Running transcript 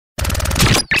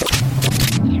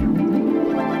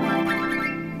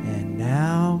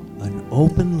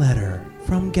open letter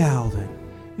from Galvin.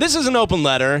 This is an open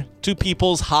letter to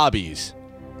people's hobbies.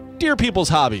 Dear people's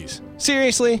hobbies,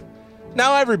 seriously?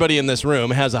 Now everybody in this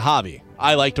room has a hobby.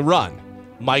 I like to run.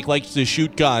 Mike likes to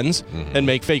shoot guns and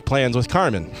make fake plans with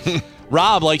Carmen.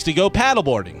 Rob likes to go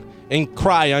paddleboarding and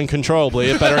cry uncontrollably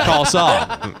at Better Call Saul.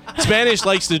 Spanish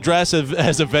likes to dress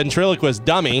as a ventriloquist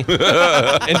dummy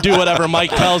and do whatever Mike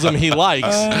tells him he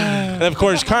likes. And of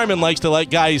course, Carmen likes to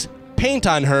let guys paint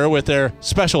on her with their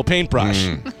special paintbrush.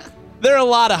 There are a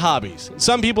lot of hobbies.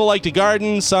 Some people like to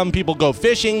garden, some people go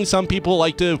fishing, some people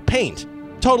like to paint.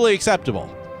 Totally acceptable.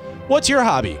 What's your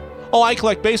hobby? Oh, I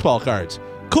collect baseball cards.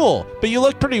 Cool, but you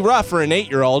look pretty rough for an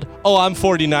 8-year-old. Oh, I'm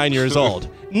 49 years old.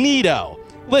 Neato.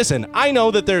 Listen, I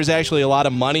know that there's actually a lot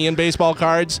of money in baseball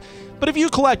cards, but if you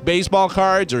collect baseball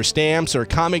cards or stamps or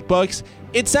comic books,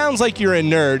 it sounds like you're a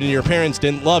nerd and your parents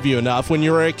didn't love you enough when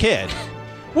you were a kid.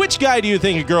 Which guy do you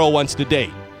think a girl wants to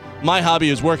date? My hobby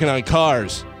is working on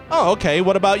cars. Oh, okay,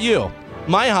 what about you?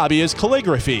 My hobby is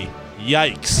calligraphy.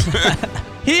 Yikes.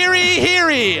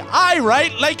 Heary, I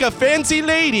write like a fancy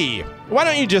lady. Why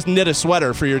don't you just knit a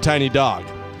sweater for your tiny dog?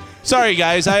 Sorry,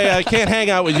 guys, I can't hang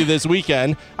out with you this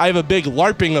weekend. I have a big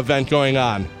LARPing event going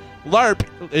on.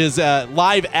 LARP is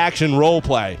live action role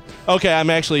play. Okay, I'm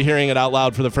actually hearing it out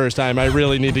loud for the first time. I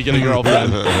really need to get a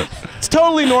girlfriend. It's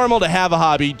totally normal to have a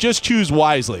hobby. Just choose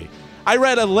wisely. I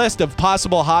read a list of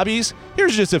possible hobbies.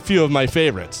 Here's just a few of my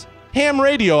favorites. Ham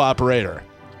radio operator,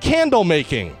 candle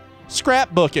making,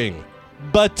 scrapbooking,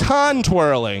 baton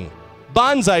twirling,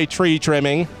 bonsai tree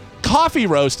trimming, coffee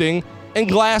roasting, and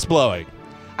glass blowing.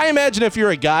 I imagine if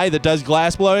you're a guy that does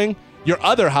glass blowing, your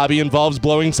other hobby involves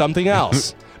blowing something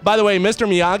else. By the way, Mr.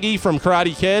 Miyagi from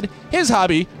Karate Kid, his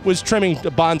hobby was trimming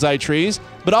bonsai trees,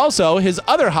 but also his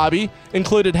other hobby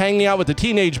included hanging out with a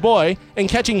teenage boy and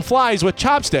catching flies with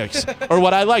chopsticks, or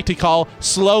what I like to call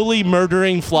slowly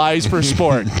murdering flies for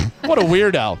sport. What a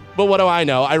weirdo. But what do I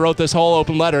know? I wrote this whole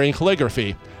open letter in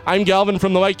calligraphy. I'm Galvin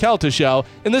from The Mike Kelta Show,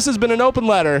 and this has been an open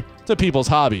letter to people's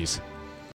hobbies.